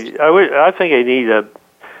 6. I think they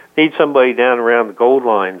need somebody down around the goal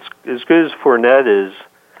lines. As good as Fournette is,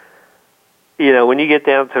 when you get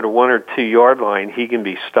down to the 1 or 2 yard line, he can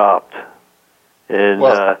be stopped. And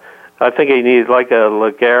I think they need like a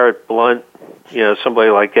LeGarrette Blount, somebody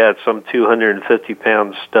like that, some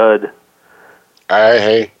 250-pound stud.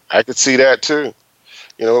 I could see that too.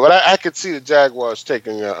 But I could see the Jaguars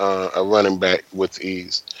taking a running back with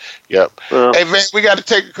ease. Yep. Hey, man, we got to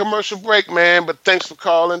take a commercial break, man, but thanks for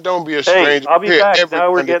calling. Don't be a stranger. Hey, I'll be back.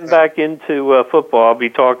 Now we're getting back into football. I'll be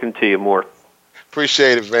talking to you more.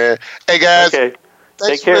 Appreciate it, man. Hey, guys. Okay.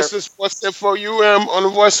 Thanks for listening to Sports Info U.M.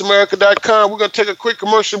 on thevoiceamerica.com. We're going to take a quick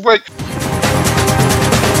commercial break.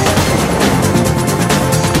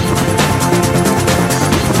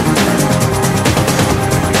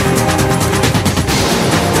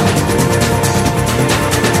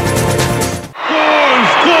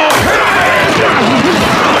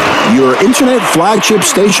 Internet flagship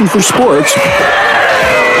station for sports.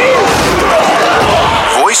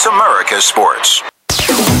 Voice America Sports.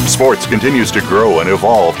 Sports continues to grow and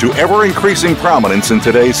evolve to ever-increasing prominence in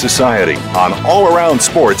today's society. On All Around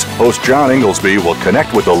Sports, host John Inglesby will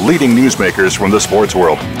connect with the leading newsmakers from the sports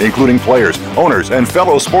world, including players, owners, and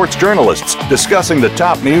fellow sports journalists, discussing the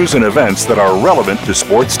top news and events that are relevant to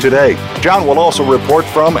sports today. John will also report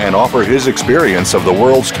from and offer his experience of the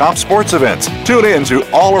world's top sports events. Tune in to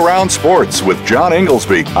All Around Sports with John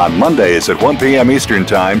Inglesby on Mondays at 1 p.m. Eastern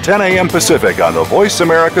Time, 10 a.m. Pacific on the Voice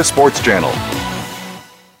America Sports Channel.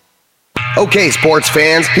 Okay, sports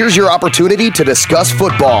fans, here's your opportunity to discuss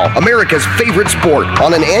football, America's favorite sport.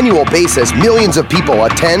 On an annual basis, millions of people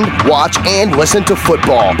attend, watch, and listen to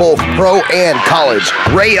football, both pro and college.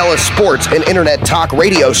 Ray Ellis Sports, an internet talk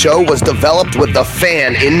radio show, was developed with the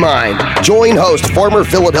fan in mind. Join host, former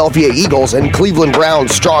Philadelphia Eagles and Cleveland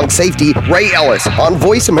Browns strong safety Ray Ellis on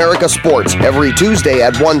Voice America Sports every Tuesday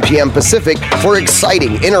at 1 p.m. Pacific for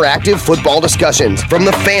exciting, interactive football discussions from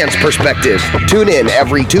the fans' perspective. Tune in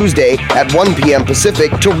every Tuesday at 1 p.m. Pacific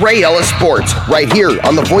to Ray Ellis Sports right here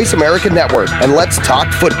on the Voice America Network, and let's talk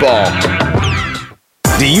football.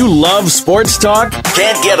 Do you love sports talk?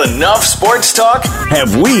 Can't get enough sports talk?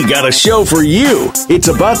 Have we got a show for you? It's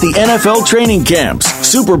about the NFL training camps,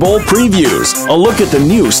 Super Bowl previews, a look at the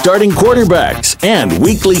new starting quarterbacks, and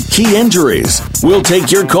weekly key injuries. We'll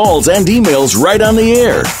take your calls and emails right on the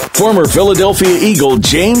air. Former Philadelphia Eagle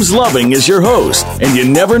James Loving is your host, and you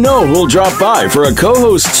never know who'll drop by for a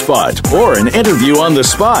co-host spot or an interview on the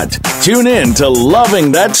spot. Tune in to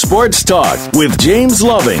Loving That Sports Talk with James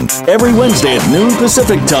Loving every Wednesday at noon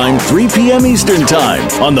Pacific Time, 3 p.m. Eastern Time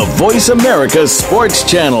on the Voice America Sports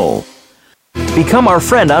Channel. Become our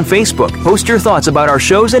friend on Facebook. Post your thoughts about our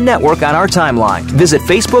shows and network on our timeline. Visit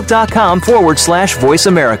Facebook.com/Voice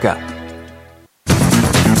America.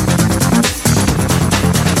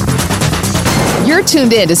 You're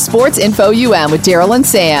tuned in to Sports Info U.M. with Daryl and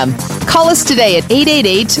Sam. Call us today at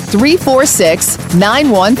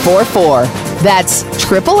 888-346-9144. That's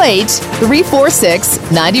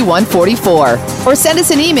 888-346-9144. Or send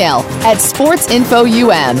us an email at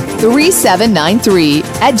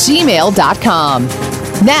sportsinfoum3793@gmail.com.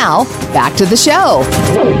 Now, back to the show.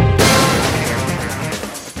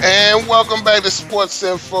 And welcome back to Sports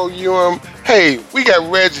Info UM. Hey, we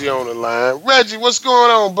got Reggie on the line. Reggie, what's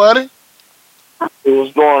going on, buddy?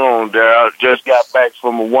 What's going on, Daryl? Just got back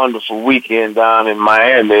from a wonderful weekend down in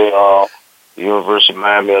Miami. University of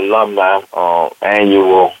Miami alumni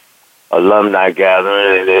annual alumni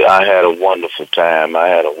gathering, and I had a wonderful time. I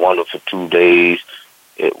had a wonderful 2 days.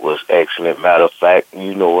 It was excellent. Matter of fact,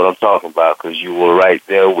 you know what I'm talking about because you were right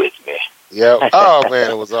there with me. Yeah. Oh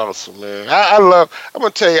man, it was awesome, man. I'm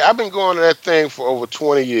gonna tell you, I've been going to that thing for over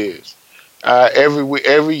 20 years.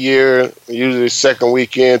 Every year, usually second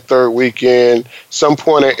weekend, third weekend, some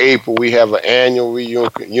point in April, we have an annual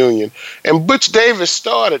reunion. And Butch Davis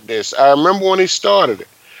started this. I remember when he started it.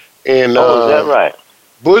 And, is that right?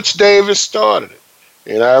 Butch Davis started it.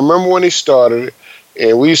 And I remember when he started it.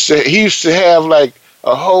 And he used to have like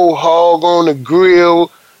a whole hog on the grill.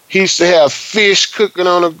 He used to have fish cooking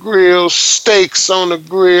on the grill, steaks on the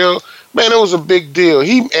grill. Man, it was a big deal.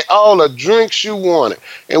 All the drinks you wanted.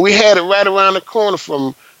 And we had it right around the corner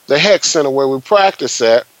from the Heck Center where we practice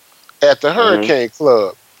at the Hurricane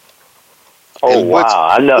Club. Oh, wow.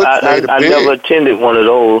 I never attended one of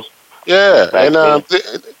those. Yeah. And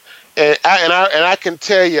I can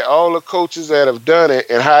tell you all the coaches that have done it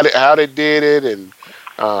and how they did it. And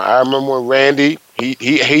I remember when Randy,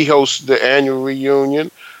 he hosted the annual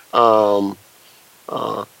reunion. I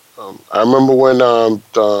remember when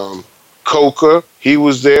Coca, he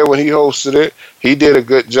was there when he hosted it. He did a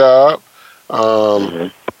good job.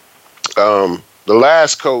 The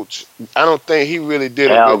last coach, I don't think he really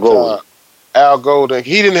did a good job. Al Golden.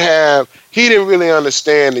 He didn't really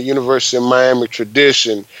understand the University of Miami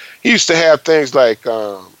tradition. He used to have things like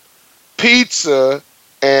pizza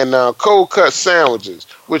and cold cut sandwiches,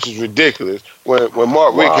 which is ridiculous. When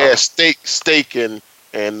Mark Rick had steak and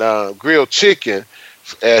grilled chicken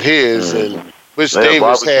at his, and Butch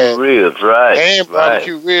Davis had ribs, right? And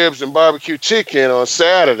barbecue ribs and barbecue chicken on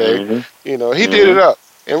Saturday. You know, he did it up.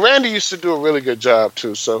 And Randy used to do a really good job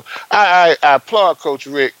too. So I applaud Coach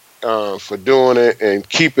Rick for doing it and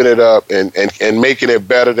keeping it up and making it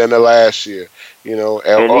better than the last year. You know,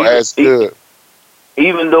 as good.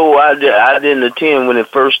 Even though I didn't attend when it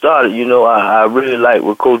first started, you know, I really like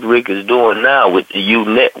what Coach Rick is doing now with the U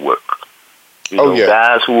Network. You know,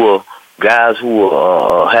 guys who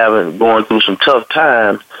are going through some tough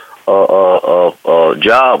times,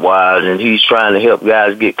 job wise, and he's trying to help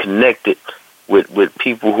guys get connected with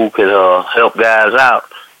people who could help guys out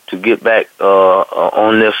to get back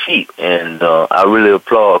on their feet. And I really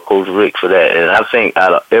applaud Coach Rick for that. And I think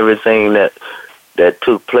out of everything that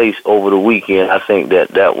took place over the weekend, I think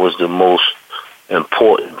that was the most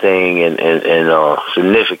important thing and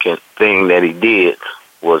significant thing that he did,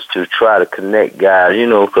 was to try to connect guys,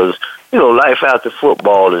 because, life after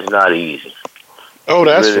football is not easy. Oh,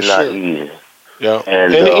 that's it's really for not sure. Easy. Yeah.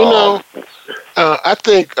 And I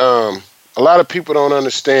think a lot of people don't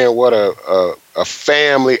understand what a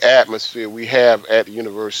family atmosphere we have at the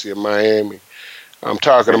University of Miami. I'm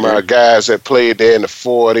talking about guys that played there in the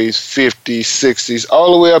 40s, 50s, 60s,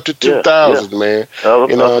 all the way up to 2000, man.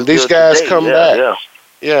 These guys come back.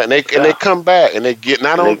 Yeah, and they come back, and they get,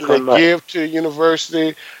 not only do they give to the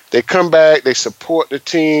university, they come back, they support the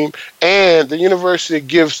team, and the university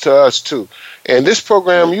gives to us too. And this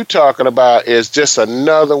program you're talking about is just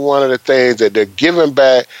another one of the things that they're giving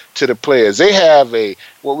back to the players. They have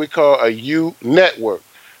what we call a U network,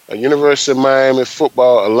 a University of Miami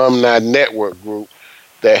football alumni network group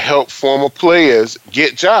that help former players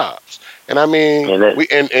get jobs. And I mean,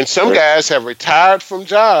 and some guys have retired from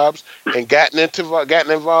jobs and gotten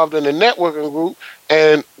involved in the networking group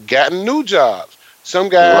and gotten new jobs. Some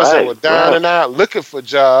guys that were down and out looking for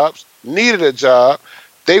jobs, needed a job.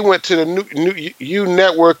 They went to the new U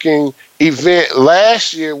networking event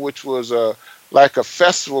last year, which was like a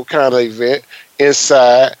festival kind of event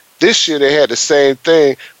inside. This year they had the same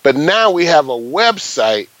thing, but now we have a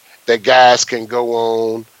website that guys can go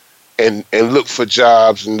on and look for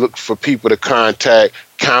jobs and look for people to contact,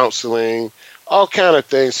 counseling, all kind of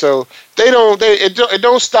things. So it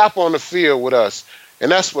don't stop on the field with us, and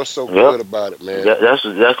that's what's so good about it, man. That's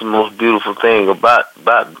the most beautiful thing about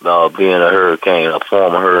being a Hurricane, a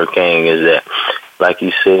former Hurricane, is that, like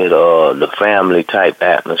you said, the family type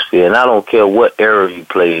atmosphere. And I don't care what era you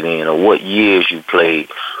played in or what years you played.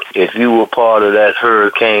 If you were part of that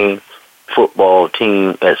Hurricane football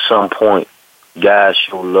team at some point, guys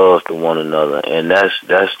show love to one another, and that's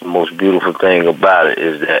the most beautiful thing about it,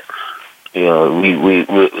 is that we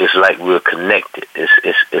it's like we're connected.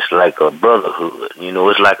 It's like a brotherhood.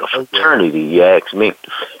 It's like a fraternity. You ask me.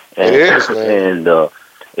 And, it is, man. And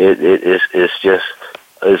it's just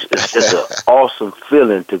an awesome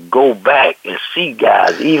feeling to go back and see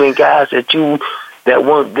guys, even guys that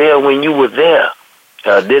weren't there when you were there.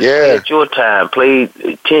 Didn't play at your time, played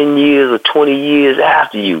 10 years or 20 years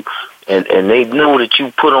after you. And they know that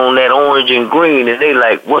you put on that orange and green, and they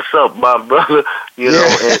like, "What's up, my brother?" And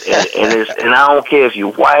I don't care if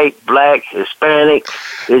you're white, black, Hispanic.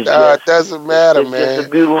 It doesn't matter, man. It's just a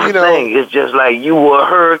beautiful thing. It's just like, you were a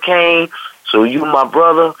Hurricane, so you my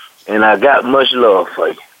brother, and I got much love for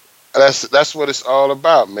you. That's what it's all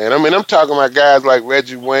about, man. I mean, I'm talking about guys like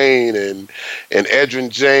Reggie Wayne and Edrin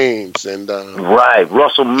James and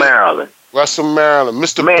Russell Maryland. Mr.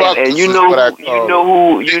 Man, Buck, and you know Daryl, you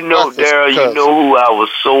know who I was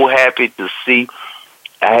so happy to see.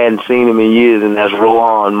 I hadn't seen him in years, and that's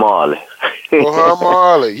Rohan Marley. Rohan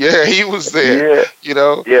Marley, yeah, he was there.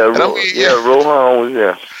 Rohan was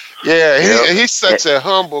there. Yeah, he's such a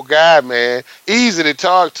humble guy, man. Easy to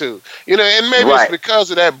talk to. And maybe it's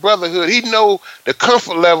because of that brotherhood. He know the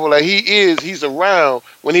comfort level that he's around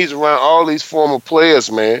when he's around all these former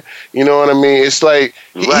players, man. You know what I mean? It's like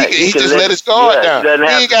he just let his guard down. He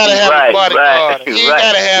ain't got to have a bodyguard. He ain't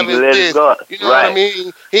got to have his this. You know what I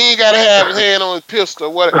mean? He ain't got to have his hand on his pistol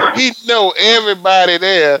or whatever. He know everybody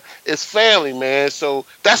there is family, man. So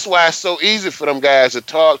that's why it's so easy for them guys to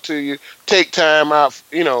talk to you, take time out,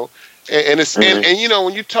 and it's and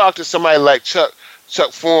when you talk to somebody like Chuck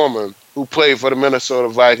Foreman, who played for the Minnesota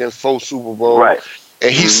Vikings 4 Super Bowls,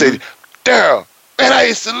 and he said, "Daryl, man, I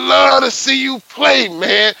used to love to see you play,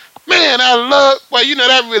 man. Man, I love." Well,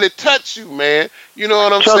 that really touched you, man. You know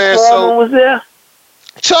what I'm saying? Chuck Foreman was there.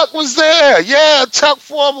 Chuck was there. Yeah, Chuck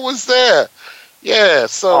Foreman was there. Yeah.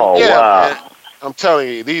 So wow. Man, I'm telling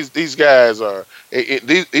you, these guys are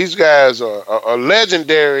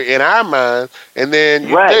legendary in our minds. And then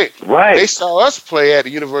they saw us play at the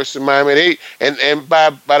University of Miami. And by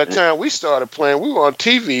the time we started playing, we were on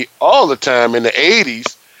TV all the time in the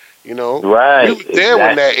 80s. We were there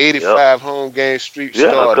when that 85 home game streak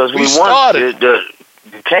started. Yeah, because we started the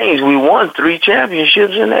Canes. We won 3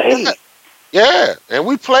 championships in the 80s. Yeah, and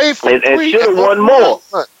we played for 3. And should have won more.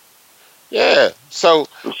 Yeah. So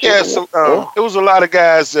it was a lot of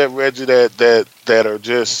guys that Reggie that are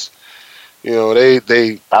just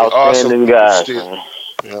they outstanding awesome guys.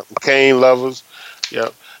 Yeah, Kane lovers. Yeah.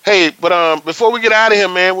 Hey, but before we get out of here,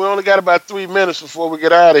 man, we only got about 3 minutes before we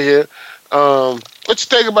get out of here. What you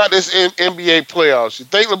think about this NBA playoffs? You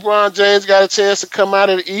think LeBron James got a chance to come out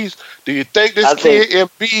of the East? Do you think this kid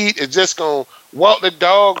Embiid is just gonna walk the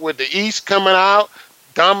dog with the East coming out,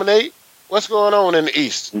 dominate? What's going on in the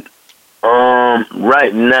East?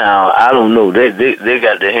 Right now, I don't know. They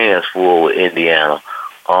got their hands full with Indiana.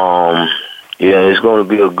 It's going to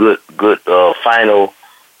be a good final.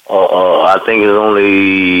 I think it's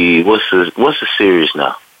only what's the series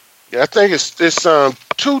now? Yeah, I think it's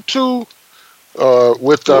 2-2.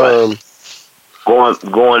 With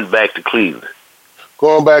going back to Cleveland.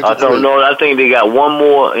 Going back to Cleveland. No, I think they got one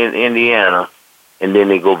more in Indiana, and then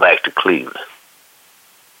they go back to Cleveland.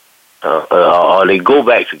 Or they go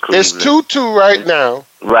back to Cleveland. It's 2-2 right now.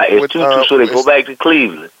 Right, it's 2-2, so they go back to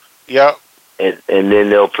Cleveland. Yep. And then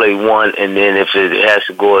they'll play one, and then if it has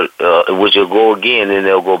to go, which will go again, then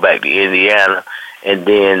they'll go back to Indiana, and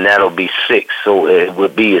then that'll be 6. So it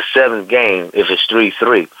would be a 7th game if it's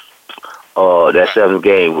 3-3. That 7th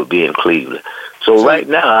game would be in Cleveland. So right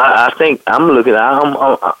now, I think I'm looking. I'm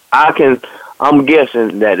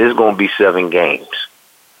guessing that it's going to be 7 games.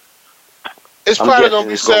 It's probably going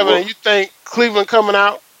to be 7. And you think Cleveland coming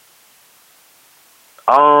out?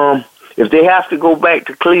 If they have to go back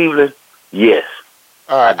to Cleveland, yes.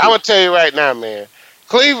 All right, I'm going to tell you right now, man.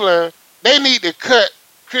 Cleveland, they need to cut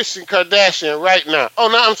Christian Kardashian right now. Oh,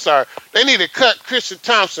 no, I'm sorry. They need to cut Christian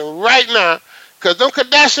Thompson right now. Because them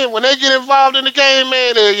Kardashian, when they get involved in the game,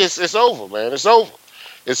 man, it's over, man. It's over.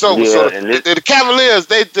 It's over. Yeah, so the Cavaliers,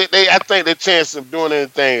 I think their chance of doing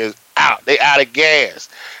anything is out. They out of gas.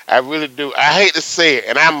 I really do. I hate to say it,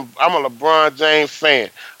 and I'm a LeBron James fan.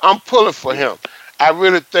 I'm pulling for him. I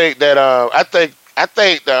really think that I think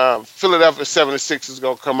the Philadelphia 76ers is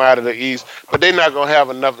going to come out of the East, but they're not going to have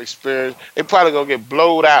enough experience. They're probably going to get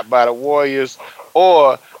blowed out by the Warriors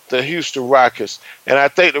or the Houston Rockets, and I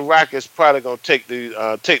think the Rockets probably gonna take the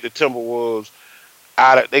Timberwolves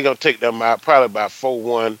out. They're gonna take them out probably by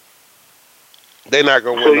 4-1. They're not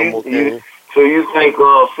gonna win no more games. So you think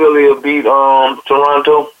Philly will beat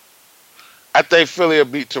Toronto? I think Philly will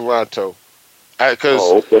beat Toronto.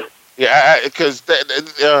 Because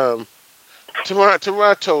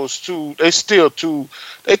Toronto's too. They still too.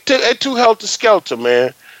 They're too helter-skelter,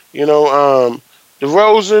 man. You know,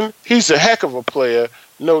 DeRozan, he's a heck of a player.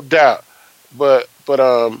 No doubt, but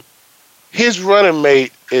his running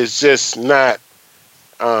mate is just not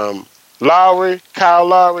Kyle Lowry.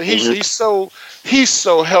 He's so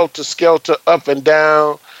helter skelter up and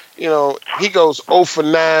down. You know, he goes 0 for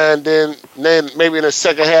 9. Then maybe in the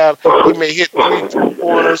second half he may hit 3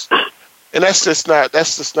 corners, and that's just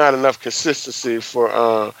not enough consistency for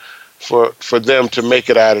them to make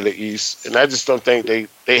it out of the East. And I just don't think they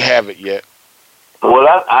have it yet. Well,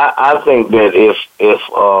 I think that if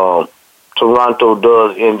Toronto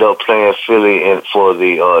does end up playing Philly for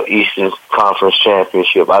the Eastern Conference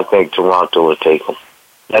Championship, I think Toronto will take them.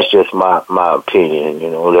 That's just my opinion.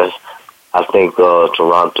 You know, I think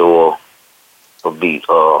Toronto will beat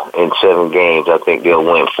in 7 games. I think they'll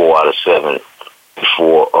win 4 out of 7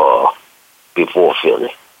 before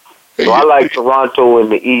Philly. So I like Toronto in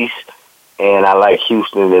the East, and I like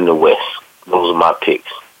Houston in the West. Those are my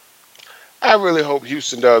picks. I really hope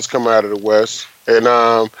Houston does come out of the West, and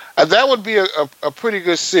that would be a pretty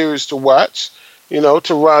good series to watch. You know,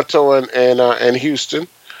 Toronto and Houston.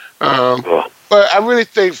 But I really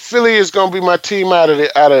think Philly is going to be my team out of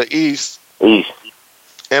the East. And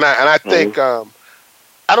I think I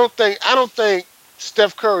don't think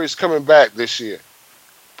Steph Curry is coming back this year,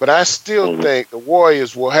 but I still think the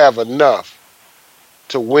Warriors will have enough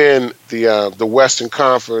to win the Western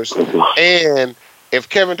Conference. And if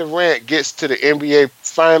Kevin Durant gets to the NBA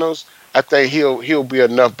Finals, I think he'll be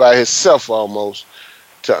enough by himself almost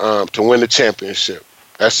to win the championship.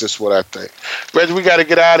 That's just what I think. Reggie, we got to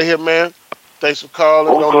get out of here, man. Thanks for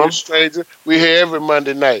calling. Don't be a stranger. We're here every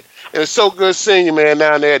Monday night. And it's so good seeing you, man,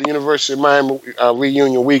 down there at the University of Miami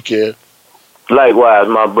reunion weekend. Likewise,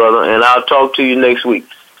 my brother. And I'll talk to you next week.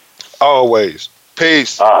 Always.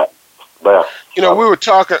 Peace. All right. Bye. You know, we were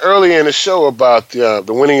talking earlier in the show about the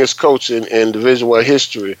winningest coach in Division I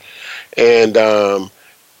history. And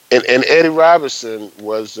Eddie Robinson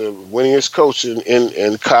was the winningest coach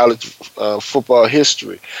in college football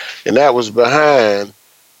history. And that was behind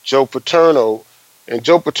Joe Paterno. And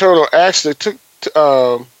Joe Paterno actually took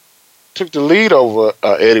the lead over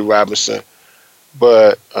Eddie Robinson.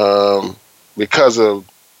 But because there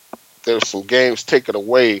were some games taken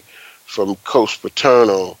away from Coach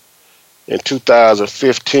Paterno in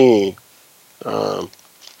 2015,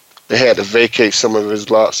 they had to vacate some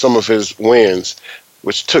of his wins,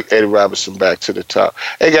 which took Eddie Robinson back to the top.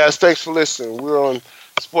 Hey guys, thanks for listening. We're on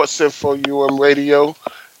Sports Info U.M. Radio.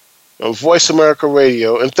 on Voice America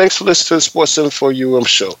Radio. And thanks for listening to the Sports Info UM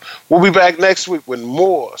show. We'll be back next week with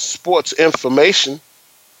more sports information.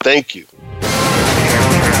 Thank you.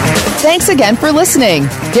 Thanks again for listening.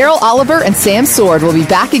 Daryl Oliver and Sam Sword will be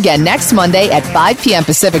back again next Monday at 5 p.m.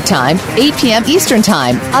 Pacific Time, 8 p.m. Eastern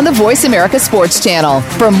Time on the Voice America Sports Channel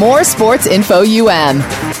for more Sports Info UM.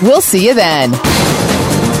 We'll see you then.